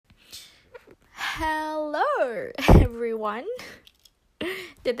Hello, everyone.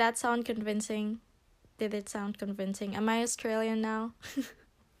 Did that sound convincing? Did it sound convincing? Am I Australian now?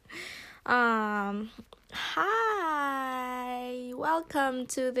 Hi. Welcome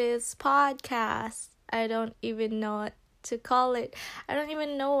to this podcast. I don't even know what to call it. I don't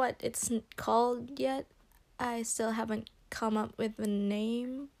even know what it's called yet. I still haven't come up with a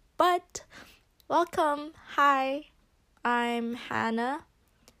name. But welcome. Hi. I'm Hannah.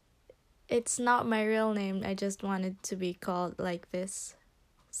 It's not my real name. I just wanted to be called like this.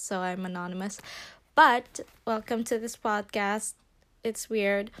 So I'm anonymous. But welcome to this podcast. It's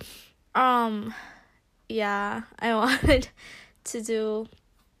weird. Yeah, I wanted to do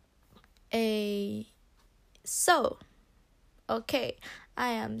okay. I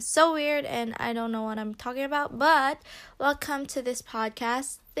am so weird and I don't know what I'm talking about, but welcome to this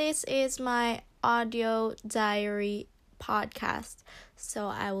podcast. This is my audio diary podcast. So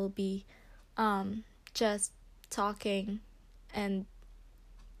I will be just talking and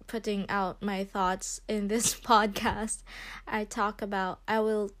putting out my thoughts in this podcast. I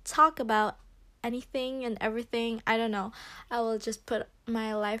will talk about anything and everything. I don't know. I will just put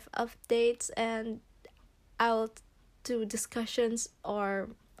my life updates and I will do discussions or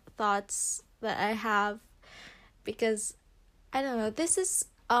thoughts that I have, because I don't know. This is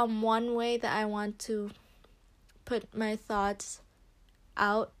one way that I want to put my thoughts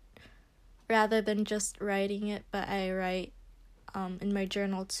out rather than just writing it, but I write in my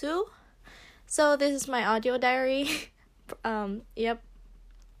journal too. So this is my audio diary. Yep.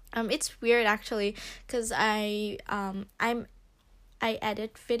 It's weird actually, cause I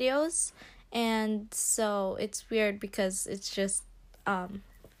edit videos, and so it's weird because it's just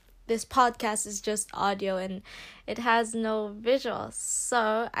this podcast is just audio and it has no visuals,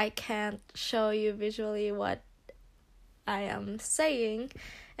 so I can't show you visually what I am saying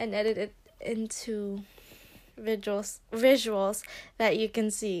and edit it into visuals that you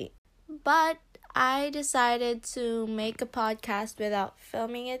can see. But I decided to make a podcast without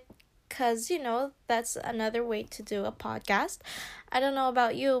filming it, because that's another way to do a podcast. I don't know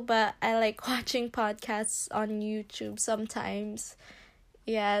about you, but I like watching podcasts on YouTube sometimes.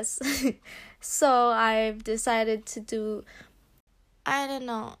 Yes. So I've decided to do, I don't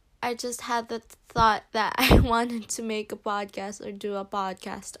know, I just had the thought that I wanted to make a podcast or do a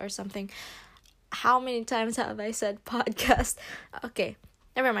podcast or something. How many times have I said podcast? Okay,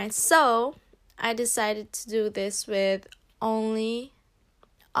 never mind. So I decided to do this with only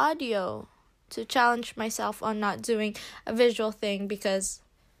audio to challenge myself on not doing a visual thing, because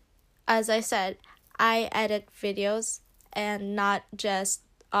as I said, I edit videos and not just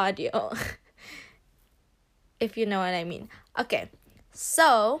audio. If you know what I mean. Okay,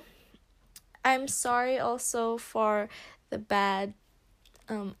 so I'm sorry also for the bad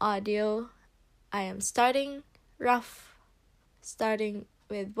audio. I am starting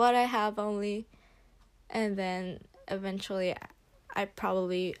with what I have only, and then eventually I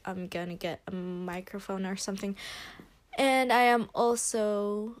probably am gonna get a microphone or something. And I am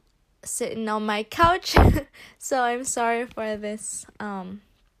also sitting on my couch, so I'm sorry for this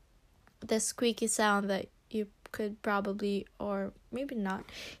the squeaky sound that you could probably or maybe not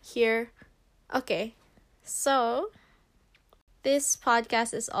hear. Okay, so this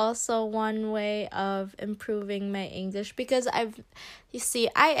podcast is also one way of improving my English, because I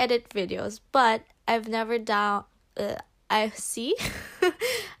edit videos, but I've never done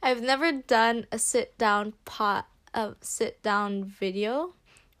I've never done a sit down video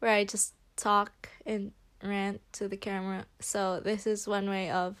where I just talk and rant to the camera. So this is one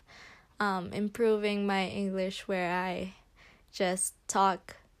way of improving my English, where I just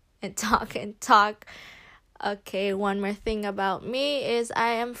talk and talk and talk. Okay, one more thing about me is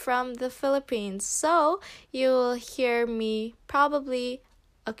I am from the Philippines, so you will hear me probably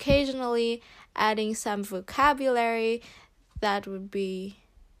occasionally adding some vocabulary that would be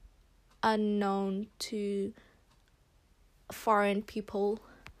unknown to foreign people.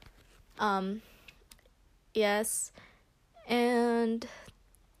 Yes, and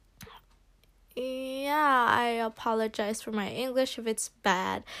yeah, I apologize for my English if it's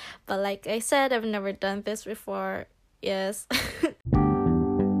bad, but like I said, I've never done this before. Yes.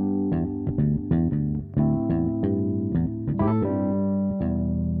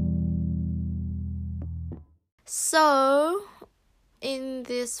 So in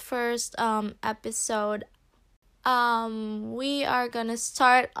this first episode, we are gonna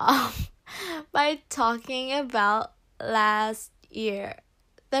start off by talking about last year,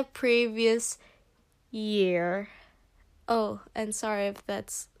 the previous year. Oh, and sorry if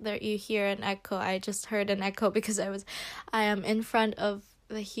that's there you hear an echo. I just heard an echo because I am in front of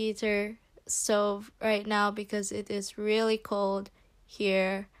the heater stove right now because it is really cold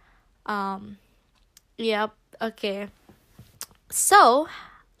here. Yep, okay. So,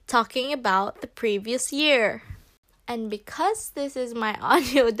 talking about the previous year. And because this is my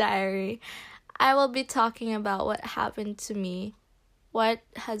audio diary, I will be talking about what happened to me, what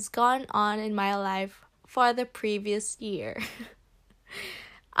has gone on in my life for the previous year.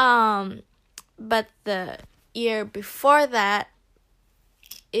 But the year before that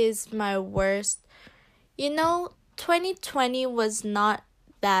is my worst. 2020 was not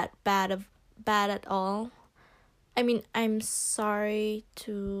that bad at all. I mean, I'm sorry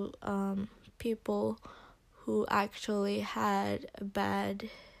to people who actually had a bad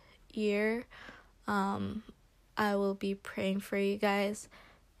year. I will be praying for you guys.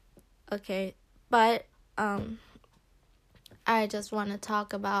 Okay, but I just want to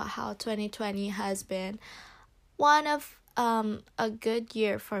talk about how 2020 has been one of a good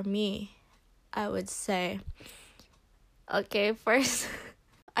year for me, I would say. Okay, first,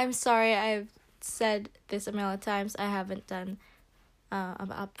 I'm sorry I've said this a million times. I haven't done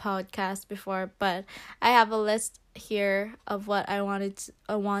a podcast before, but I have a list here of what I want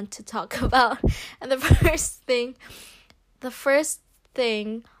to talk about. And the first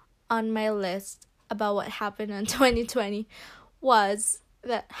thing on my list about what happened in 2020 was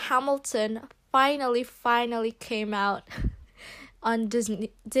that Hamilton finally came out on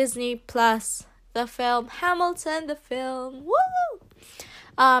Disney Plus. The film Hamilton, the film. Woo!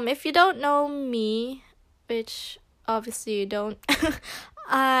 If you don't know me, which obviously you don't,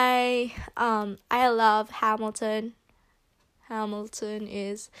 I love Hamilton. Hamilton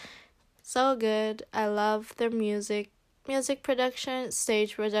is so good. I love their music production,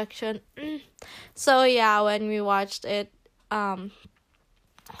 stage production. So yeah, when we watched it,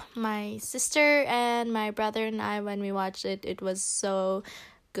 my sister and my brother and I, when we watched it, it was so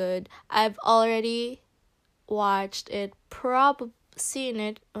good. I've already watched it, seen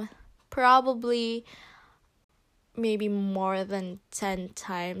it, probably maybe more than 10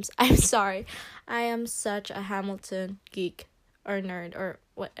 times. I'm sorry. I am such a Hamilton geek or nerd or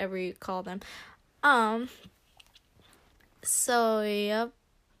whatever you call them. So yep,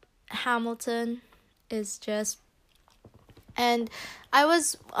 Hamilton is just, and I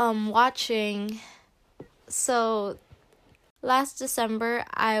was watching, so last December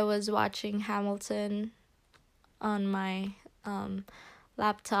I was watching Hamilton on my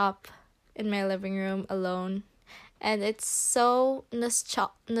laptop in my living room alone, and it's so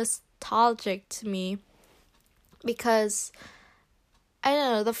nostalgic to me because I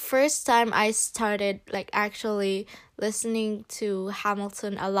don't know, the first time I started like actually listening to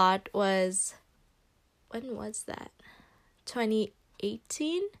Hamilton a lot was, when was that?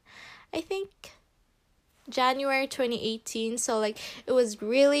 2018, I think. January 2018. So like it was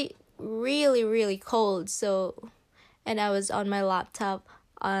really cold, so, and I was on my laptop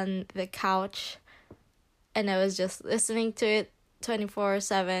on the couch and I was just listening to it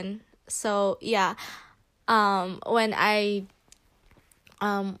 24/7. So yeah, when I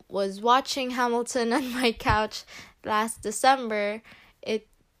was watching Hamilton on my couch last December, it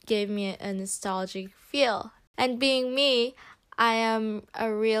gave me a nostalgic feel. And being me, I am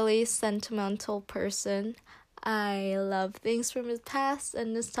a really sentimental person. I love things from the past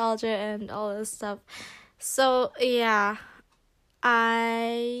and nostalgia and all this stuff. So yeah,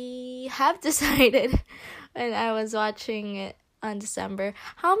 I have decided when I was watching it on December,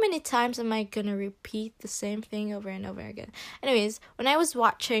 how many times am I gonna repeat the same thing over and over again? Anyways, when I was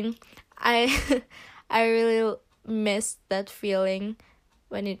watching, I I really missed that feeling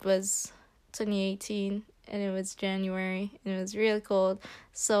when it was 2018 and it was January and it was really cold.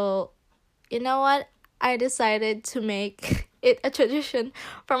 So, you know what? I decided to make it a tradition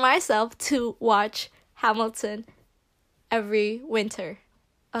for myself to watch Hamilton every winter.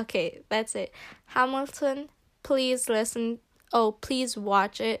 Okay, that's it. Hamilton, please please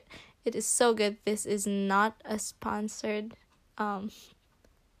watch it. It is so good. This is not a sponsored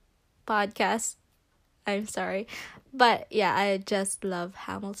podcast. I'm sorry. But yeah, I just love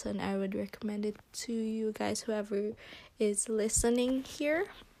Hamilton. I would recommend it to you guys, whoever is listening here.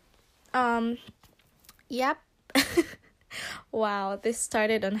 Yep. Wow, this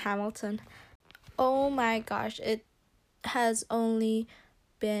started on Hamilton. Oh my gosh, it has only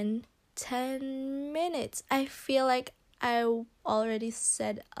been 10 minutes. I feel like I already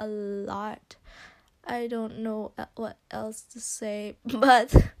said a lot. I don't know what else to say,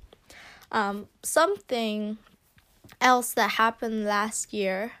 but something else that happened last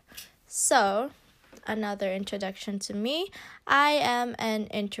year. So, another introduction to me. I am an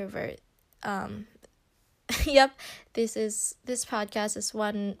introvert. yep, this podcast is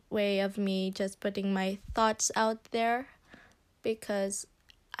one way of me just putting my thoughts out there, because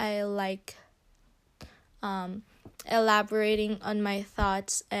I like elaborating on my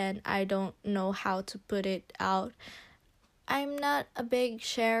thoughts and I don't know how to put it out. I'm not a big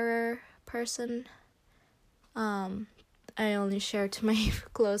sharer person. I only share to my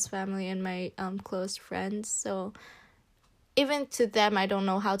close family and my close friends, so even to them I don't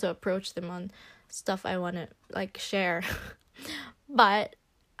know how to approach them on stuff I want to like share. But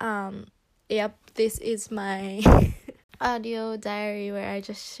yep, this is my audio diary where I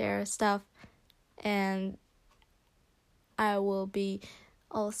just share stuff, and I will be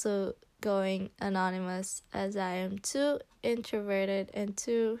also going anonymous as I am too introverted and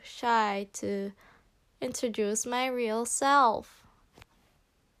too shy to introduce my real self.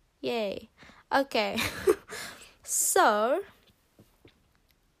 Yay. Okay. So,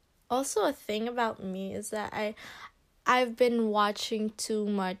 also a thing about me is that I've been watching too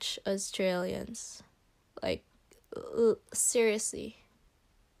much Australians. Like, seriously.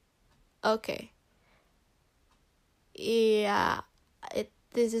 Okay. Yeah,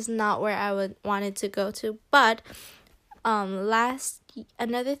 this is not where I wanted to go to, but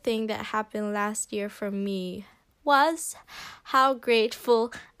another thing that happened last year for me was how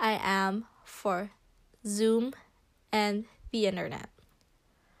grateful I am for Zoom and the internet.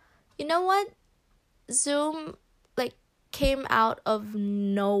 You know what? Zoom like came out of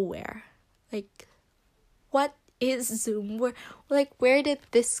nowhere. Like, what is Zoom? Where did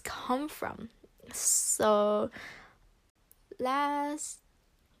this come from? So last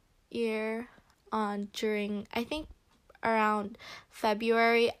year during I think around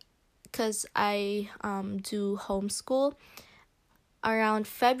February, because I do homeschool. Around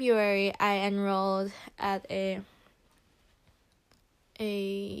February, I enrolled at a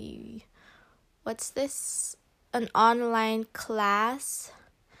what's this? An online class,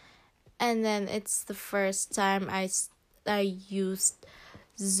 and then it's the first time I used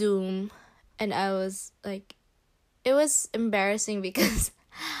Zoom, and I was like, it was embarrassing because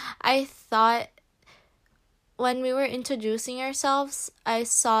I thought when we were introducing ourselves, I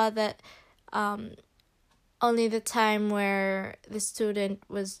saw that only the time where the student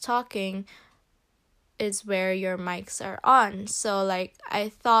was talking is where your mics are on. So like I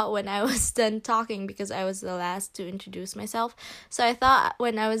thought when I was done talking, because I was the last to introduce myself, so I thought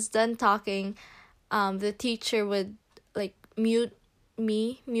when I was done talking, the teacher would like mute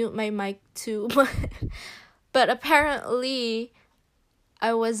my mic too. But apparently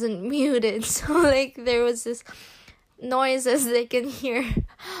I wasn't muted, so like there was this noises they can hear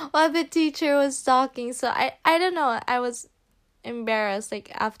while the teacher was talking. So I don't know, I was embarrassed.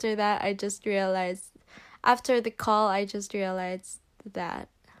 Like after that, I just realized, after the call, I just realized that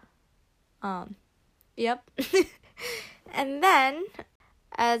yep. And then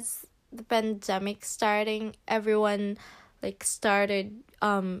as the pandemic starting, everyone like started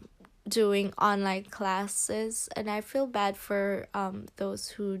doing online classes, and I feel bad for those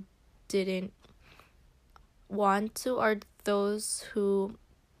who didn't want to, or those who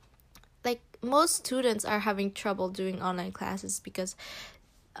like, most students are having trouble doing online classes because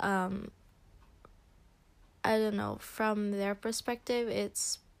I don't know, from their perspective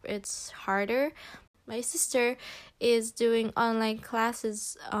it's harder. My sister is doing online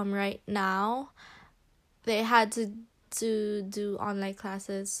classes right now. They had to do online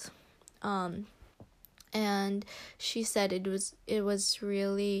classes, and she said it was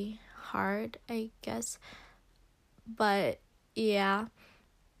really hard, I guess. But yeah,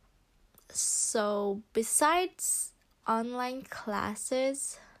 so besides online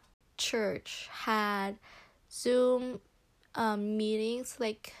classes, church had Zoom meetings,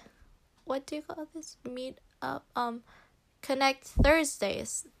 like, what do you call this, meet up, Connect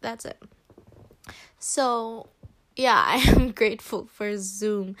Thursdays, that's it. So yeah, I am grateful for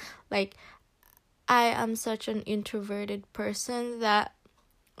Zoom. Like, I am such an introverted person that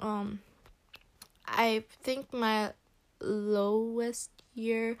I think my lowest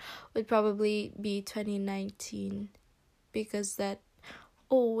year would probably be 2019, because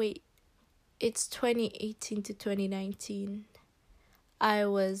it's 2018 to 2019. I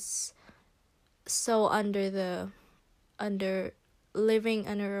was so living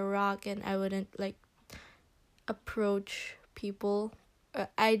under a rock, and I wouldn't like approach people.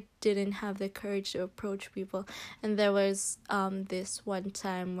 I didn't have the courage to approach people, and there was this one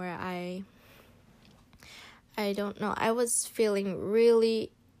time where I don't know, I was feeling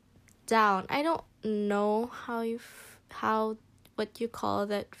really down. I don't know what you call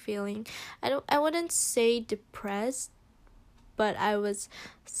that feeling. I wouldn't say depressed, but I was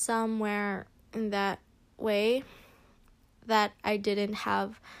somewhere in that way that I didn't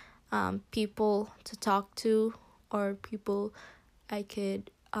have people to talk to or people I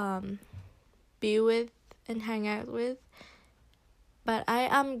could be with and hang out with. But I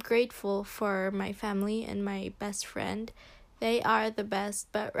am grateful for my family and my best friend. They are the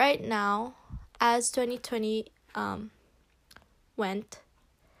best. But right now, as 2020 went,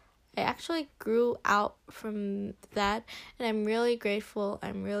 I actually grew out from that, and I'm really grateful.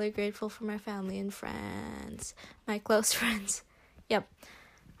 I'm really grateful for my family and friends, my close friends. Yep.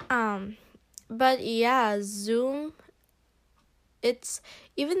 But yeah, Zoom, it's,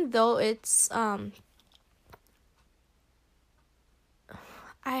 even though it's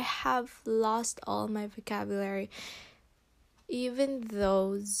I have lost all my vocabulary. Even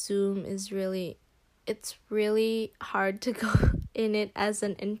though Zoom is really, it's really hard to go in it as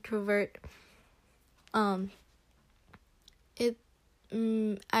an introvert. I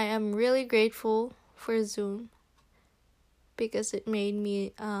am really grateful for Zoom because it made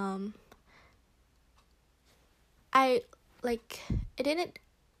me I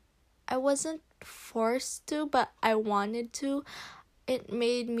wasn't forced to, but I wanted to. It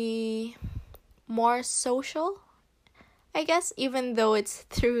made me more social, I guess, even though it's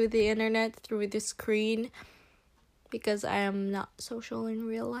through the internet, through the screen, because I am not social in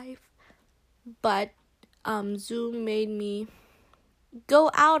real life. But Zoom made me go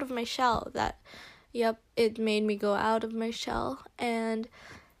out of my shell. It made me go out of my shell and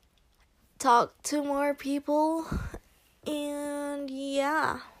talk to more people. And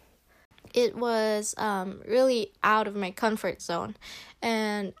yeah, it was really out of my comfort zone.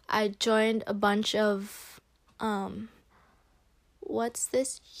 And I joined a bunch of what's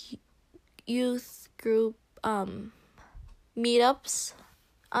this youth group meetups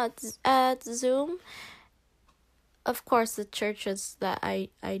at Zoom. Of course, the churches that I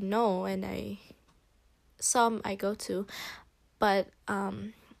know and some I go to, but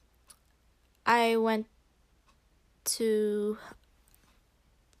I went to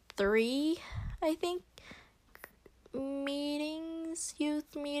 3, I think,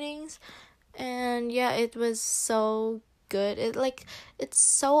 youth meetings, and yeah, it was so good. It's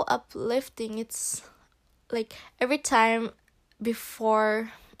so uplifting. It's like every time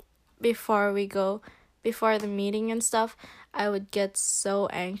before the meeting and stuff, I would get so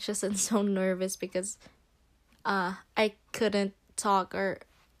anxious and so nervous because I couldn't talk, or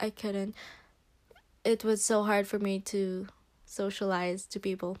it was so hard for me to socialize to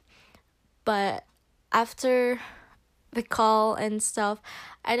people. But after the call and stuff,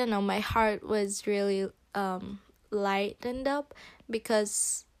 I don't know, my heart was really lightened up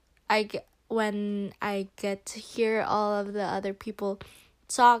because when I get to hear all of the other people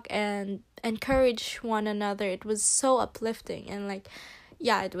talk and encourage one another, it was so uplifting, and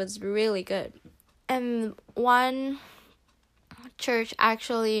it was really good. And one church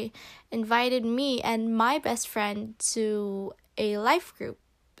actually invited me and my best friend to a life group.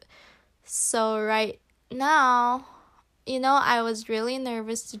 So right now, I was really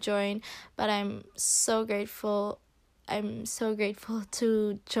nervous to join, but I'm so grateful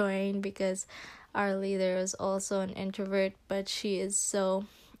to join because our leader is also an introvert, but she is so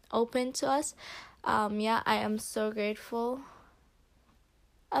open to us. I am so grateful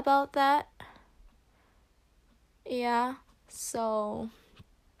about that. Yeah, so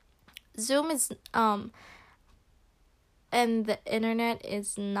Zoom is and the internet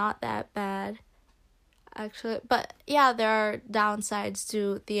is not that bad, actually. But yeah, there are downsides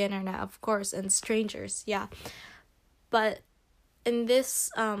to the internet, of course, and strangers, yeah. But in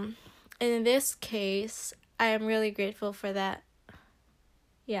this case, I am really grateful for that.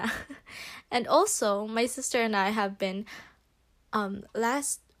 Yeah. And also, my sister and I have been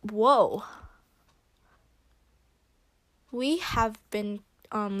we have been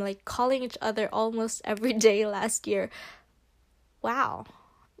calling each other almost every day last year. Wow.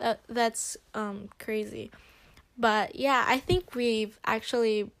 That's crazy. But yeah, I think we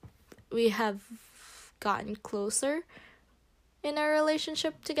have gotten closer in our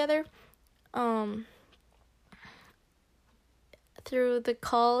relationship together through the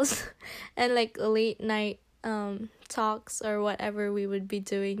calls and late night talks or whatever we would be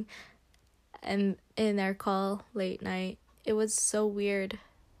doing, and in our call late night. It was so weird.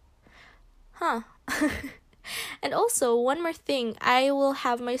 Huh. And also, one more thing, I will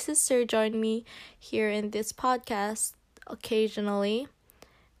have my sister join me here in this podcast occasionally.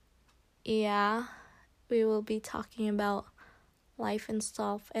 Yeah, we will be talking about life and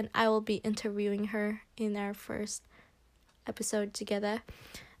stuff, and I will be interviewing her in our first episode together.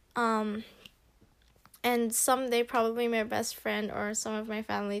 and someday probably my best friend or some of my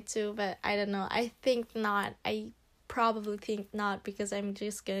family too, but I don't know. I think not. I probably think not, because I'm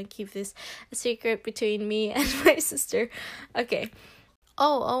just gonna keep this a secret between me and my sister. Okay.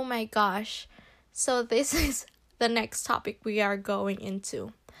 Oh my gosh. So this is the next topic we are going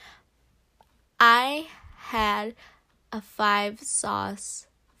into. I had a 5 seconds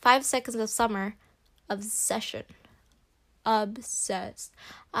of summer obsession. Obsessed.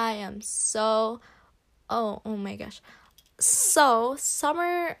 I am so, oh my gosh. So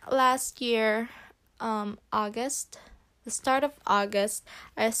summer last year, August, the start of August,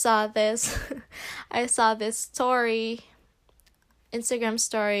 I saw this story, Instagram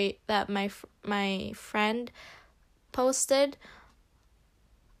story that my friend posted,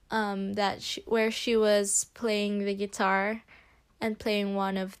 where she was playing the guitar and playing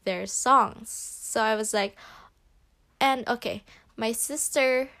one of their songs. So I was like, and okay, my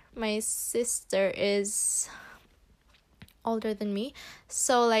sister is older than me,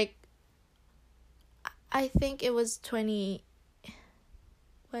 so like I think it was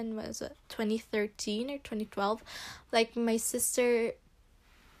 2013 or 2012. Like, my sister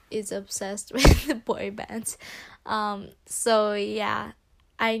is obsessed with the boy bands. So yeah,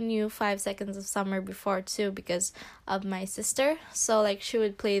 I knew 5 Seconds of Summer before too because of my sister. So like, she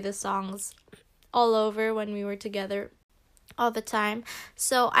would play the songs all over when we were together all the time.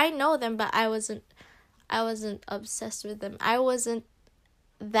 So I know them, but I wasn't obsessed with them. I wasn't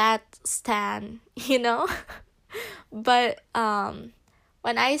that stan, But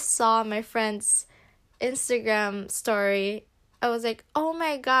when I saw my friend's Instagram story, I was like, oh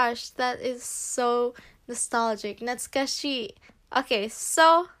my gosh, that is so nostalgic. Natsukashi. Okay,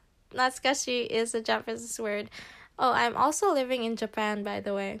 so natsukashi is a Japanese word. Oh, I'm also living in Japan, by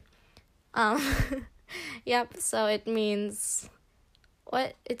the way. Yep, so it means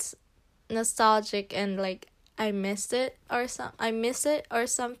it's nostalgic and like I miss it or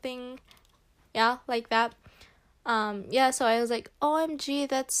something. Yeah, like that. Yeah, so I was like, OMG,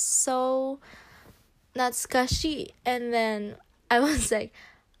 that's so natsukashi. And then I was like,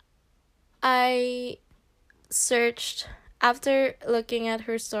 I searched, after looking at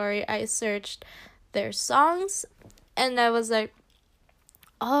her story, I searched their songs, and I was like,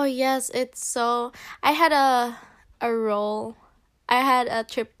 oh yes, it's so, I had a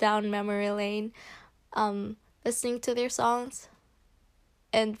trip down memory lane, listening to their songs,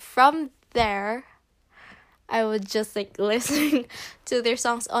 and from there, I would just like listen to their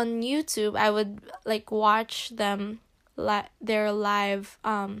songs on YouTube. I would like watch them, their live,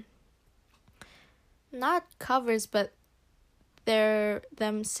 not covers, but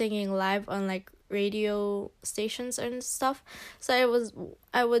them singing live on like radio stations and stuff. So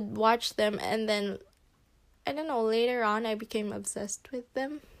I would watch them, and then I don't know, later on I became obsessed with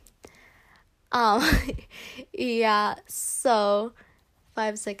them. Yeah, so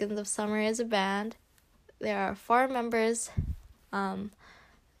 5 Seconds of Summer is a band. There are 4 members.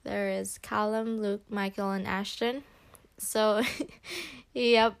 There is Callum, Luke, Michael, and Ashton. So,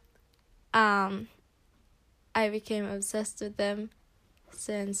 yep. I became obsessed with them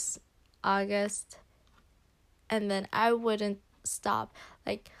since August, and then I wouldn't stop,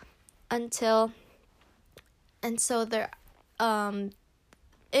 like, until, and so there, in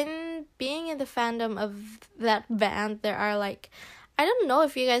being in the fandom of that band, there are like, I don't know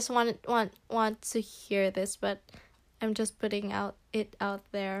if you guys want to hear this, but I'm just putting it out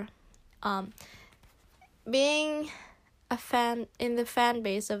there. Being a fan in the fan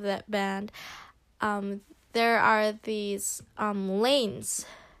base of that band, there are these lanes.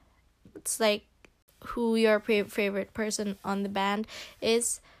 It's like who your favorite person on the band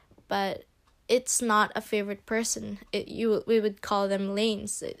is, but it's not a favorite person. We would call them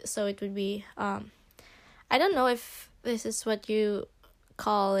lanes. So it would be I don't know if this is what you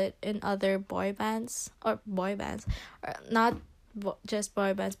call it in other boy bands, or not just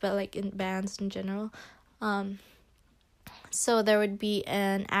boy bands, but like in bands in general. So there would be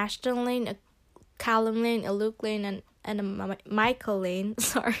an Ashton lane, a Callum lane, a Luke lane, and a Michael lane.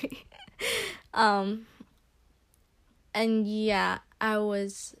 Sorry. And yeah, I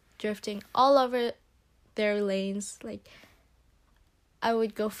was drifting all over their lanes. Like, I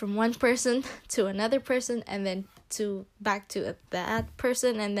would go from one person to another person, and then back to that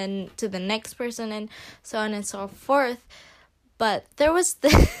person, and then to the next person, and so on and so forth. But there was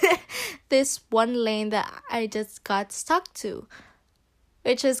this one lane that I just got stuck to,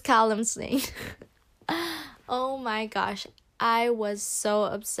 which is Callum's lane. Oh my gosh, I was so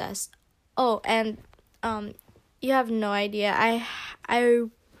obsessed. Oh, and you have no idea. I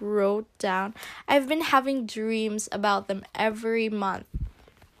wrote down. I've been having dreams about them every month.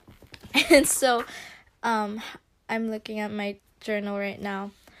 And so Um, I'm looking at my journal right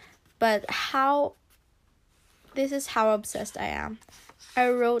now. But this is how obsessed I am. I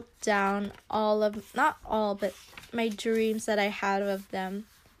wrote down not all, but my dreams that I had of them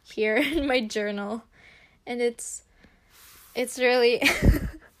here in my journal. And it's really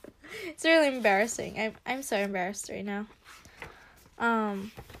it's really embarrassing. I'm so embarrassed right now.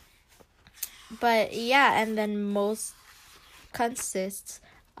 But yeah, and then most consists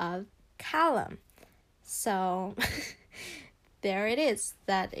of Callum. So there it is.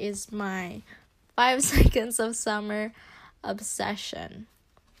 That is my 5 seconds of summer obsession.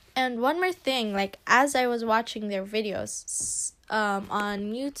 And one more thing, like as I was watching their videos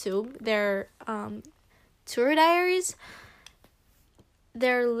on YouTube, their tour diaries,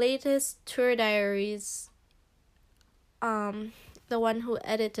 their latest tour diaries, the one who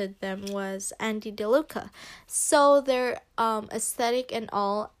edited them was Andy DeLuca. So their aesthetic and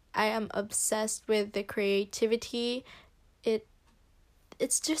all, I am obsessed with the creativity.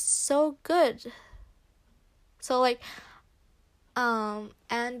 It's just so good. So like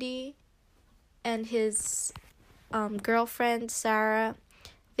Andy and his girlfriend Sarah,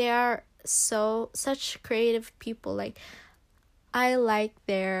 they are such creative people. Like I like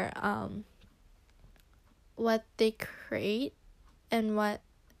their what they create and what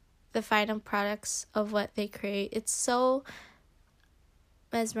the final products of what they create. It's so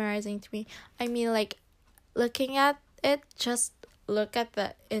mesmerizing to me. I mean, like looking at it, just look at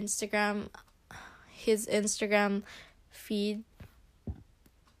the his Instagram feed.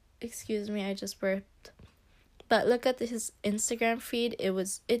 Excuse me, I just burped. But look at his Instagram feed.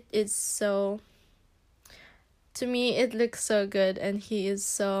 It is so, to me it looks so good, and he is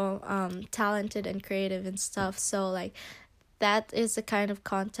so talented and creative and stuff. So like that is the kind of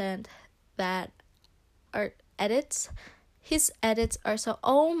content that are edits. His edits are so,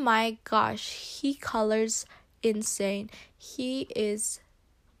 oh my gosh, he colors insane. It's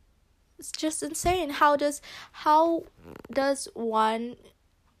just insane. How does one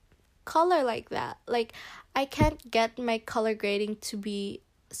color like that? Like I can't get my color grading to be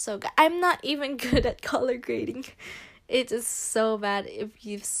so good. I'm not even good at color grading. It is so bad. If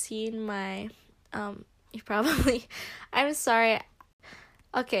you've seen my you probably, I'm sorry.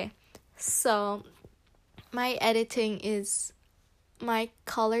 Okay, so my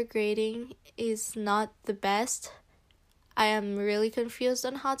color grading is not the best. I am really confused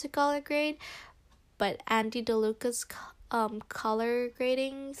on how to color grade, but Andy DeLuca's color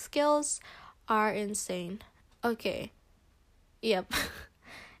grading skills are insane. Okay. Yep.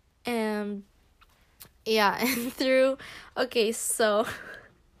 And yeah, and okay, so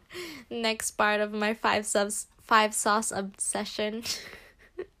next part of my 5 sauce obsession.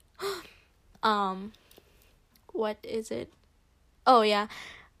 What is it? Oh yeah.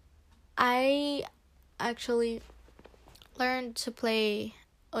 I actually learned to play.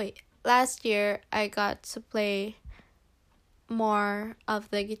 Last year I got to play more of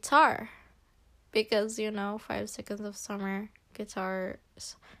the guitar because 5 seconds of summer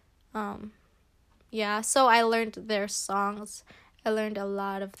guitars. Yeah, so I learned their songs. I learned a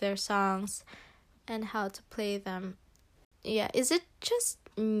lot of their songs and how to play them. Yeah, is it just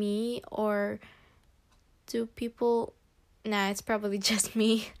me or do people... Nah, it's probably just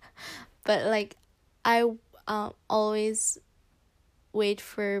me. But like I always wait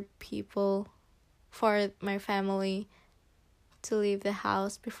for my family to leave the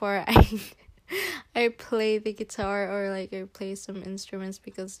house before I play the guitar or like I play some instruments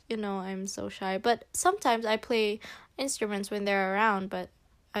because I'm so shy. But sometimes I play instruments when they're around, but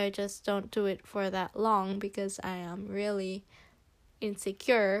I just don't do it for that long because I am really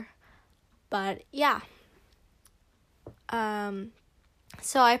insecure. But yeah.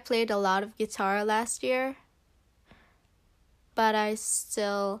 So I played a lot of guitar last year, but I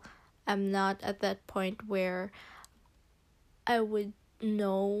still am not at that point where I would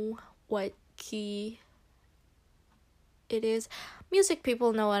know what key it is. Music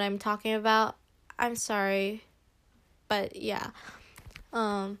people know what I'm talking about. I'm sorry, but yeah.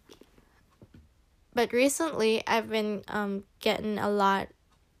 But recently I've been getting a lot.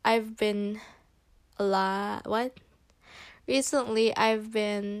 What? Recently I've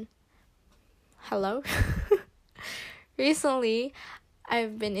been hello. Recently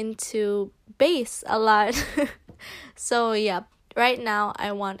I've been into bass a lot. So yeah, right now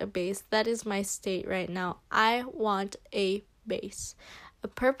I want a bass. That is my state right now. I want a bass. A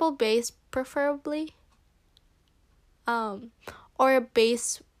purple bass preferably. Or a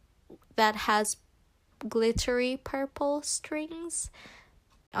bass that has glittery purple strings.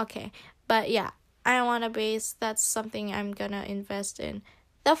 Okay, but yeah, I want a bass. That's something I'm gonna invest in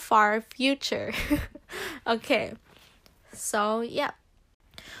the far future. Okay, so yeah.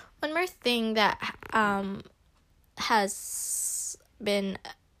 One more thing that has been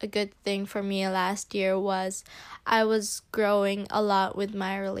a good thing for me last year was I was growing a lot with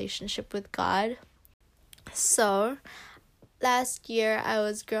my relationship with God. So last year I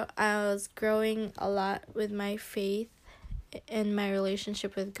was growing a lot with my faith in my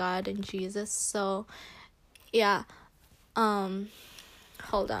relationship with God and Jesus. So yeah,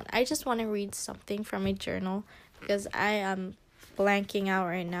 hold on. I just want to read something from my journal because I am blanking out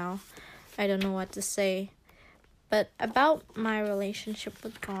right now. I don't know what to say. But about my relationship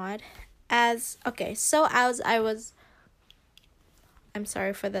with God, I'm sorry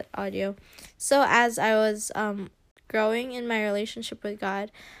for that audio. So as I was growing in my relationship with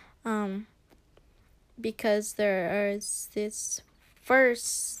God, because there is this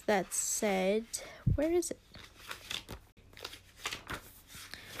verse that said, where is it?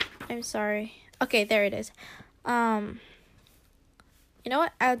 I'm sorry. Okay, there it is. You know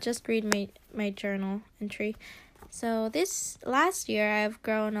what? I'll just read my journal entry. So this last year, I've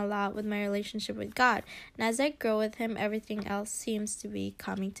grown a lot with my relationship with God. And as I grow with Him, everything else seems to be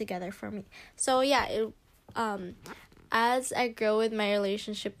coming together for me. So yeah, as I grow with my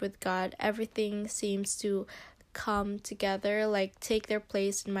relationship with God, everything seems to come together, like take their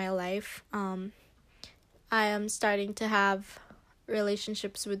place in my life. I am starting to have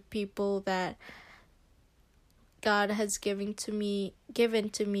relationships with people that God has given to me,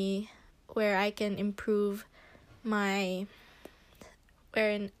 where I can improve myself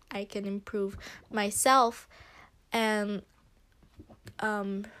and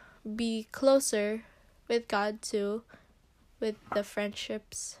be closer with God too, with the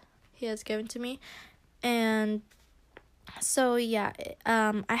friendships He has given to me. And so yeah,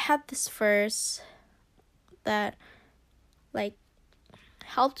 I had this verse that like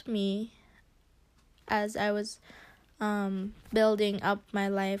helped me as I was building up my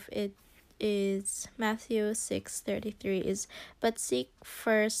life. It is Matthew 6:33 is, but seek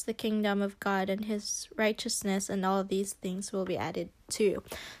first the kingdom of God and His righteousness, and all these things will be added to you.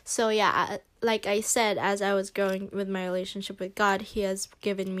 So yeah, like I said, as I was growing with my relationship with God, He has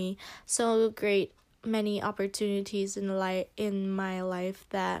given me so many opportunities in my life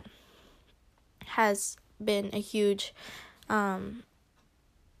that has been a huge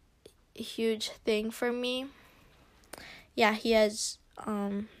thing for me. Yeah, He has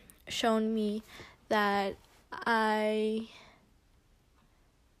shown me that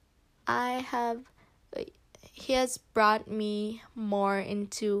He has brought me more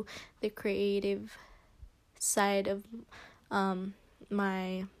into the creative side of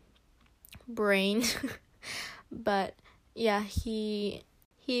my brain. But yeah, he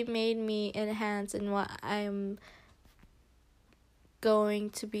made me enhance in what I'm going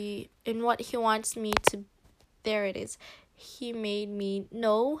to be, in what He wants me to. There it is. He made me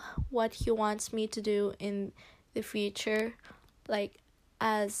know what He wants me to do in the future, like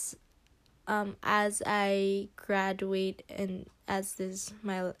as I graduate, and as it's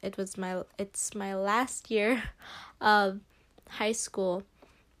my last year of high school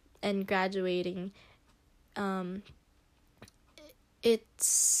and graduating.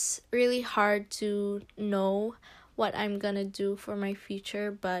 It's really hard to know what I'm gonna do for my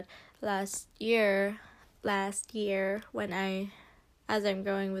future, but last year when as I'm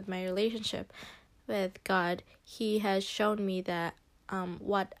growing with my relationship with God, He has shown me that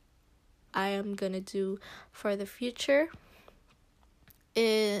what I am gonna do for the future.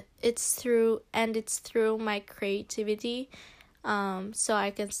 It's through my creativity, so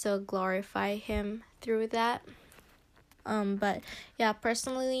I can still glorify Him through that. But yeah,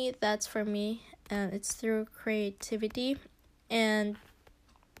 personally, that's for me, and it's through creativity. And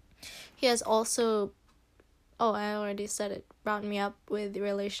He has also, I already said it, brought me up with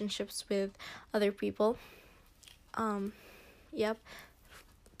relationships with other people. Yep,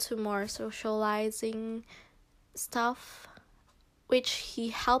 to more socializing stuff, which He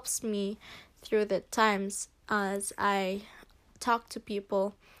helps me through the times as I talk to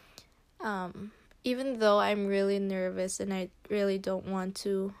people. Even though I'm really nervous and I really don't want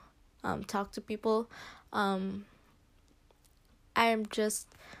to talk to people, I'm just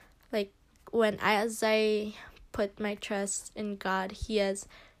like, as I put my trust in God, He has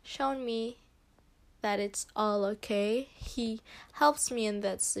shown me that it's all okay. He helps me in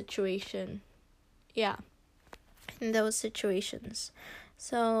that situation. Yeah, in those situations.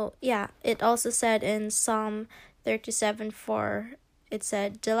 So yeah, it also said in Psalm 37:4, it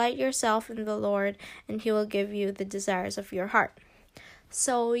said, "Delight yourself in the Lord, and He will give you the desires of your heart."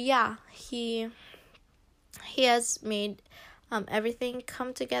 So yeah, He has made everything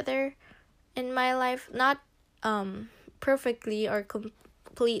come together in my life. Not perfectly or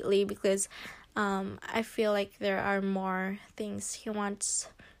completely, because I feel like there are more things he wants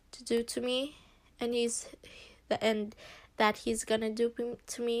to do to me, and that he's gonna do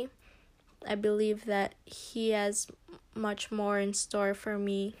to me. I believe that he has much more in store for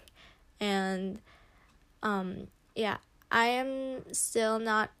me, and yeah, I am still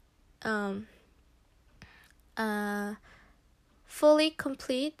not fully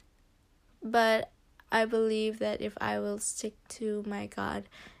complete, but I believe that if I will stick to my God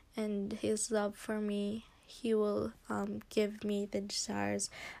and his love for me, he will give me the desires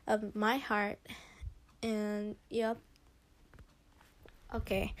of my heart. And yep.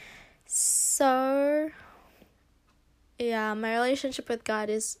 Okay. So yeah, my relationship with God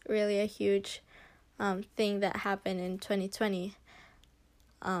is really a huge thing that happened in 2020.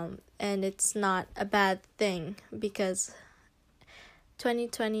 And it's not a bad thing, because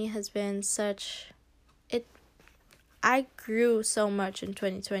 2020 has been I grew so much in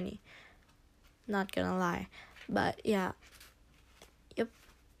 2020. Not gonna lie. But yeah. Yep.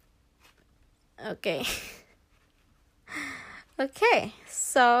 Okay. Okay.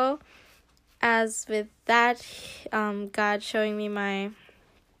 So, as with that, God showing me my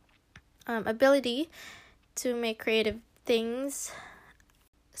ability to make creative things.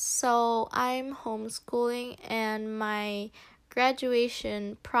 So, I'm homeschooling, and my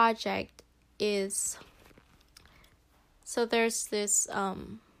graduation project is... So there's this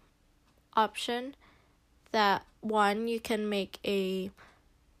option that, one, you can make an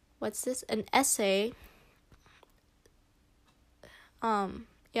essay.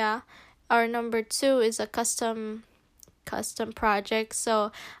 Yeah. Or number 2 is a custom project.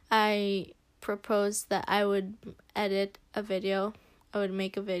 So I proposed that I would edit a video. I would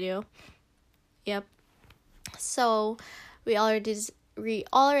make a video. Yep. So we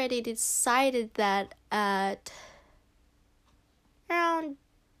already decided that at around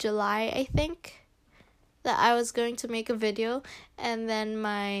July, I think, that I was going to make a video, and then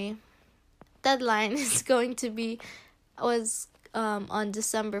my deadline was on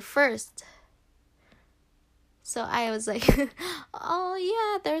December 1st. So I was like, oh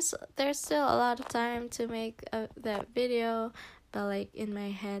yeah, there's still a lot of time to make that video, but like in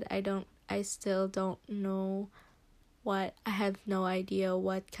my head, I still don't know I have no idea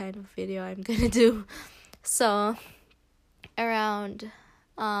what kind of video I'm gonna do. So around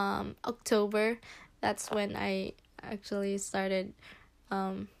October, that's when I actually started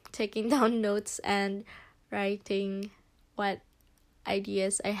taking down notes and writing what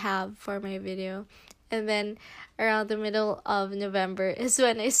ideas I have for my video. And then around the middle of November is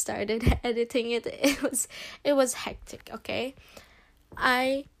when I started editing it. It was hectic, okay?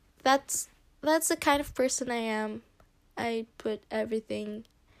 That's the kind of person I am. I put everything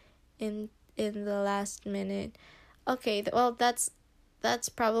in the last minute. Okay, well, that's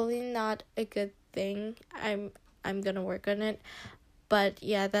probably not a good thing. I'm gonna work on it. But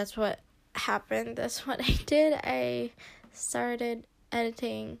yeah, that's what happened. That's what I did. I started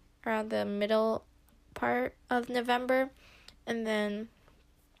editing around the middle part of November, and then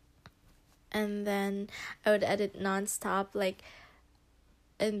I would edit nonstop. Like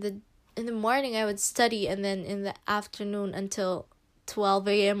in the morning I would study, and then in the afternoon until 12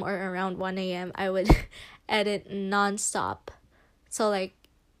 a.m. or around 1 a.m. I would edit nonstop. So like,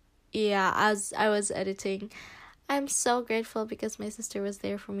 yeah, as I was editing, I'm so grateful because my sister was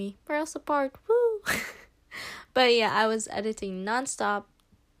there for me. Moral support, woo! But yeah, I was editing nonstop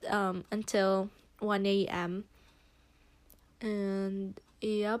until 1 a.m. And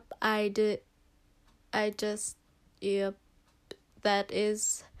yep, that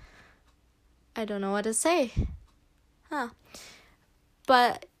is... I don't know what to say.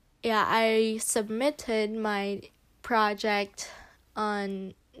 But yeah, I submitted my project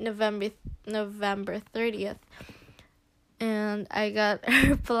on November 30th. And I got a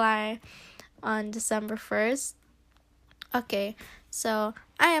reply on December 1st. Okay, so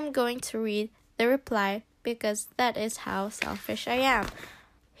I am going to read the reply because that is how selfish I am.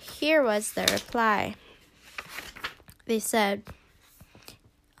 Here was the reply. They said,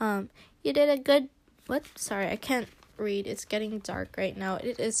 you did a good... What? Sorry, I can't read. It's getting dark right now.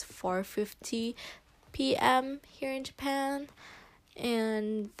 It is 4:50 p.m. here in Japan,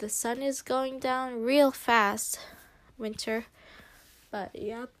 and the sun is going down real fast. Winter. But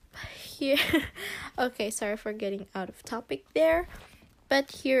yep, here. Okay, sorry for getting out of topic there.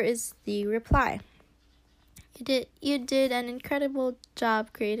 But here is the reply. You did an incredible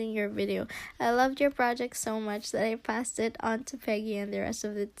job creating your video. I loved your project so much that I passed it on to Peggy and the rest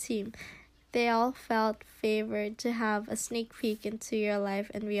of the team. they all felt favored to have a sneak peek into your life,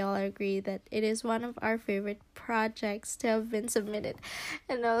 and we all agree that it is one of our favorite projects to have been submitted.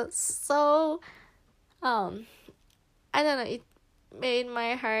 And I was so, I don't know, it made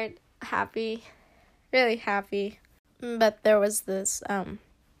my heart happy, really happy. But there was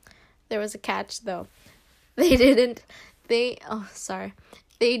a catch though. They didn't, they, oh, sorry.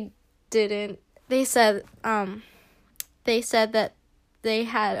 They didn't, they said that they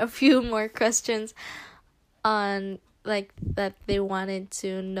had a few more questions on, like, that they wanted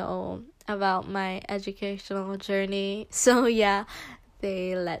to know about my educational journey. So yeah,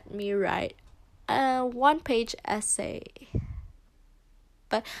 they let me write a 1-page essay.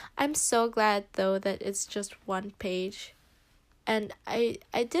 But I'm so glad though that it's just 1 page. And I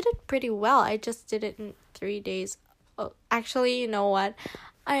did it pretty well. I just did it in 3 days. Oh, actually, you know what?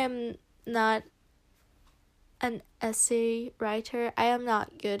 I am not an essay writer. I am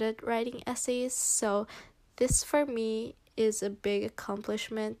not good at writing essays, so this for me is a big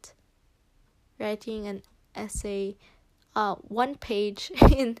accomplishment. Writing an essay, 1 page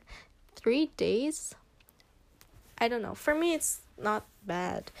in 3 days. I don't know. For me, it's not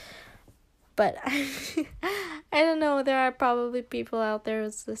bad. But I don't know. There are probably people out there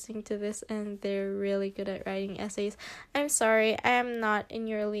who's listening to this and they're really good at writing essays. I'm sorry. I am not in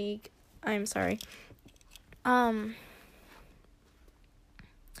your league. I'm sorry. But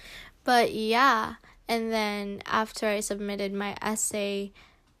yeah. And then after I submitted my essay,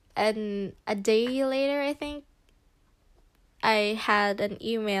 and a day later, I think, I had an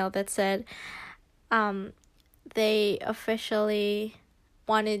email that said, they officially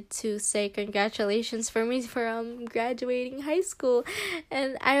wanted to say congratulations for me for graduating high school.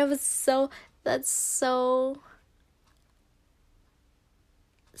 And I was that's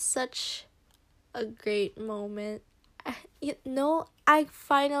such a great moment. I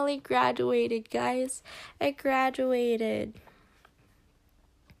finally graduated, guys. I graduated.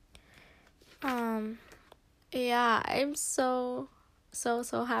 Yeah, I'm so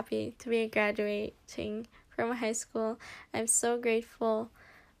happy to be graduating from high school. I'm so grateful.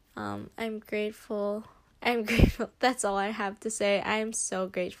 I'm grateful. That's all I have to say. I'm so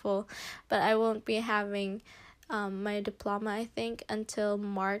grateful. But I won't be having my diploma, I think, until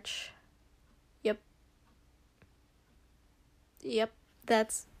March. Yep. Yep.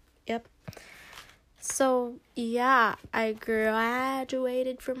 So, yeah, I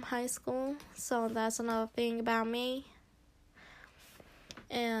graduated from high school. So, that's another thing about me.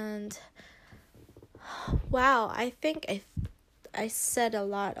 And, wow, I think I said a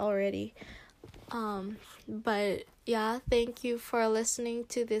lot already. But, yeah, thank you for listening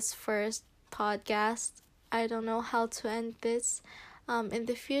to this first podcast. I don't know how to end this. In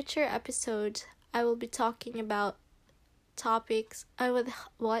the future episodes, I will be talking about topics. I will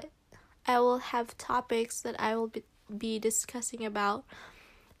have topics that I will be discussing about,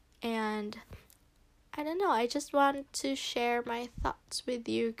 and I don't know, I just want to share my thoughts with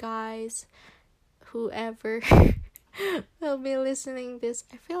you guys, whoever will be listening this.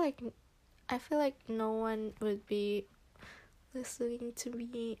 I feel like no one would be listening to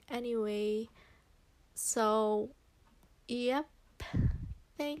me anyway, so yep,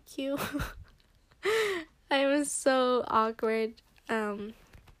 thank you. I was so awkward.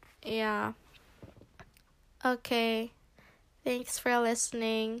 Yeah. Okay. Thanks for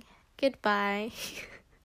listening. Goodbye.